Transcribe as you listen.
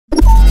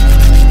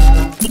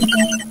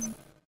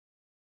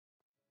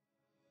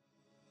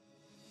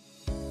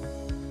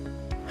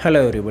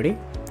Hello everybody,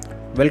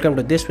 welcome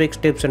to this week's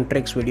tips and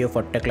tricks video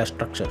for Tekla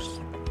structures.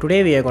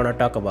 Today we are going to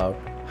talk about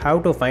how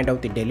to find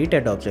out the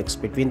deleted objects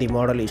between the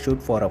model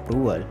issued for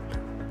approval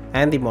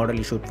and the model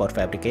issued for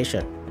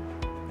fabrication.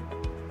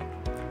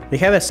 We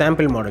have a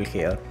sample model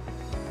here,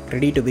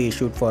 ready to be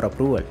issued for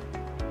approval.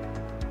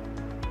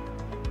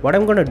 What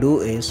I'm going to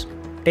do is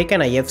take an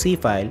IFC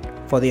file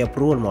for the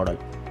approval model.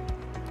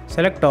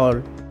 Select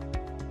all.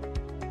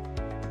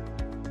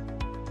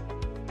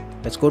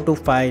 Let's go to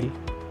File,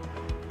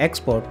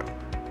 Export,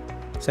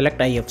 select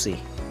IFC.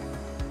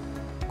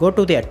 Go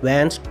to the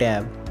Advanced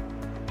tab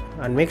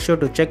and make sure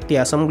to check the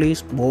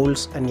assemblies,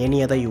 bolts and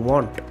any other you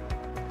want.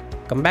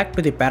 Come back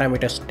to the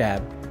Parameters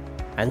tab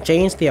and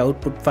change the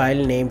output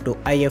file name to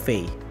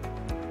IFA,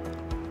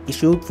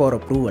 issued for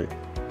approval.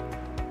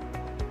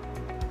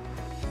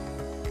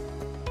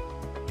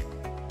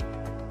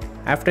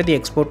 After the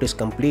export is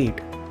complete,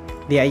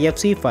 the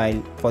IFC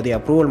file for the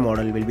approval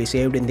model will be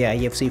saved in the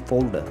IFC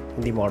folder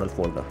in the model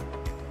folder.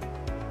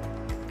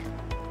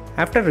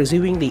 After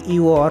receiving the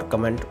EOR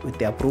comment with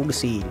the approved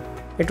seal,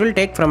 it will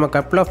take from a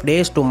couple of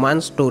days to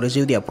months to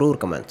receive the approved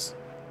comments.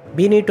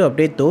 We need to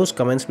update those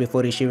comments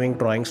before issuing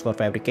drawings for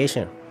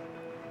fabrication.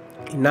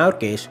 In our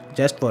case,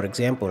 just for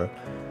example,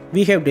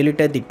 we have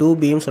deleted the two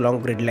beams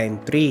along grid line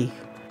 3,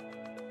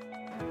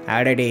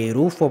 added a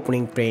roof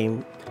opening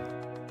frame,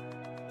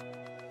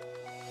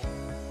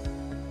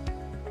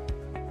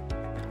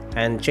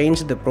 and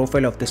changed the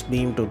profile of this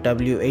beam to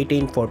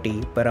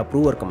W1840 per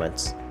approver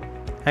comments.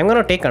 I'm going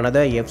to take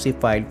another IFC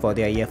file for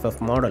the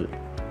IFF model,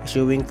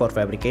 issuing for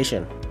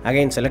fabrication.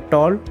 Again select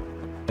all,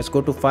 let's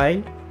go to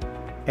File,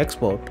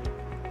 Export,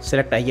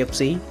 select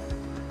IFC,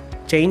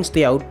 change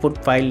the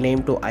output file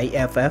name to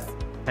IFF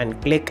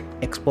and click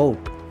Export.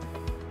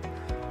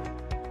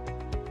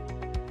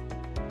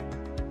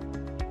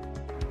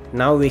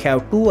 Now we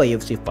have two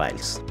IFC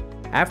files.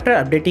 After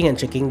updating and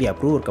checking the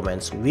approver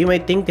comments, we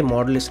might think the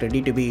model is ready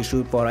to be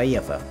issued for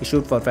IFF,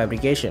 issued for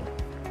fabrication.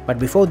 But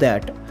before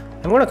that,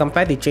 I'm going to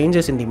compare the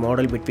changes in the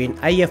model between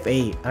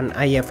IFA and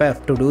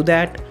IFF. To do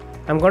that,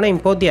 I'm going to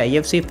import the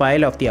IFC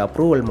file of the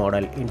approval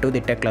model into the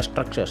Tekla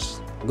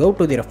structures. Go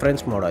to the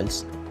reference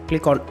models,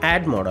 click on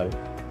Add Model,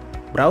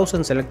 browse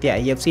and select the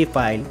IFC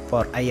file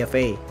for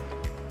IFA.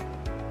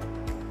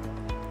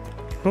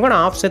 I'm going to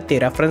offset the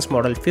reference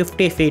model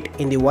 50 feet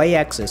in the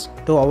y-axis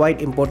to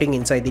avoid importing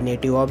inside the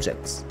native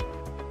objects.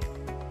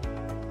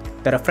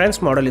 The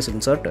reference model is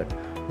inserted.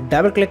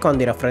 Double click on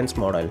the reference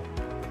model.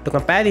 To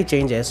compare the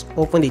changes,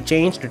 open the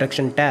Change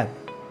Detection tab.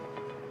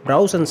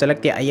 Browse and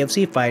select the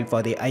IFC file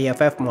for the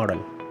IFF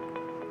model.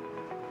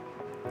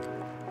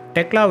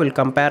 Tekla will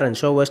compare and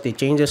show us the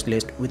changes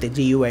list with the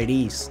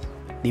GUIDs.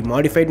 The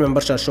modified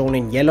members are shown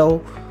in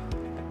yellow,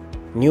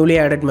 newly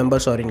added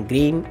members are in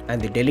green,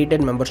 and the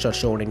deleted members are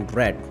shown in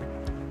red.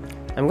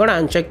 I'm going to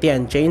uncheck the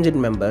unchanged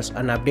members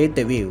and update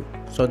the view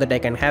so that I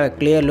can have a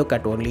clear look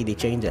at only the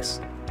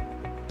changes.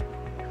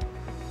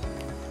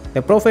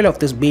 The profile of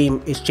this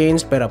beam is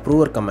changed per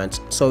approver comments,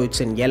 so it's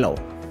in yellow.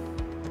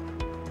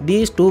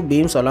 These two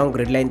beams along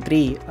grid line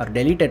 3 are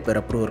deleted per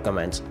approver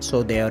comments,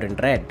 so they are in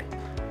red.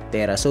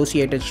 Their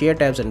associated shear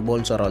tabs and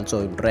bolts are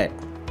also in red.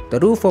 The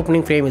roof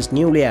opening frame is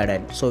newly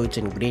added, so it's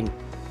in green.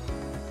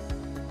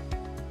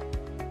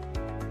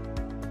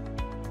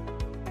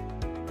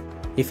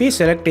 If we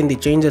select in the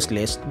changes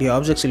list, the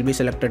objects will be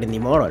selected in the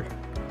model.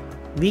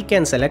 We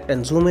can select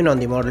and zoom in on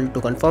the model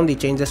to confirm the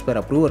changes per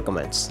approver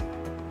comments.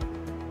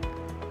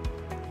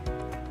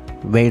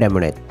 Wait a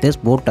minute, this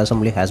bolt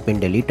assembly has been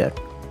deleted,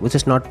 which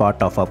is not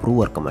part of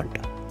approver comment.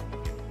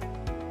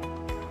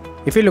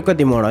 If you look at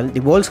the model,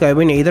 the bolts have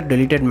been either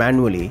deleted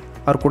manually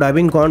or could have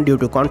been gone due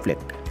to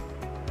conflict.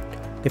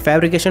 The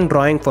fabrication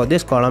drawing for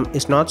this column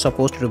is not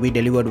supposed to be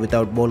delivered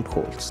without bolt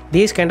holes.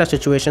 These kind of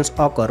situations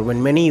occur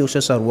when many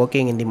users are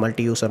working in the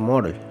multi-user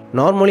model.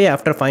 Normally,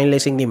 after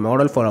finalizing the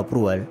model for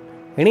approval,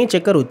 any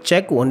checker would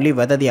check only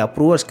whether the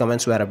approver's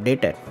comments were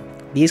updated.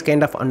 These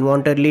kind of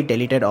unwantedly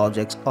deleted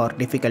objects are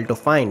difficult to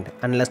find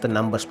unless the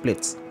number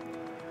splits.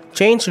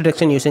 Change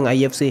detection using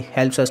IFC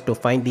helps us to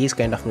find these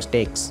kind of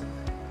mistakes.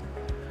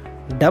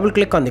 Double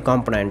click on the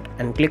component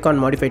and click on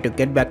Modify to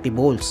get back the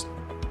bolts.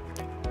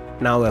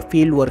 Now a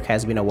field work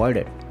has been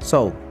avoided.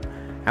 So,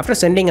 after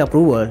sending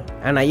approval,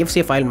 an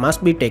IFC file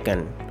must be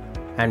taken,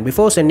 and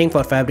before sending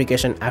for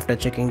fabrication after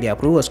checking the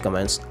approver's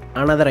comments,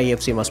 another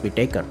IFC must be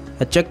taken.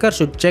 A checker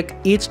should check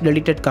each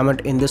deleted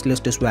comment in this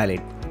list is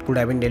valid. It could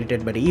have been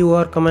deleted by the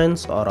EOR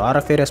comments or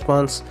RFA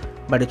response,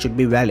 but it should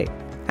be valid.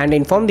 And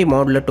inform the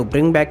modeler to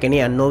bring back any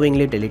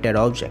unknowingly deleted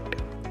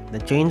object. The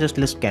changes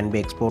list can be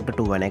exported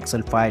to an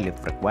Excel file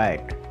if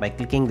required by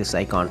clicking this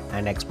icon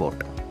and export,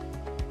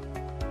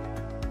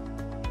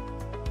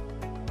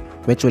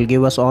 which will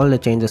give us all the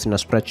changes in a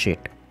spreadsheet.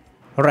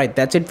 Alright,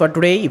 that's it for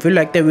today. If you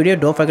like the video,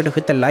 don't forget to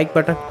hit the like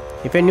button.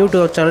 If you're new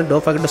to our channel,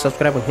 don't forget to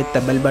subscribe and hit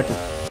the bell button.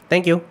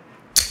 Thank you.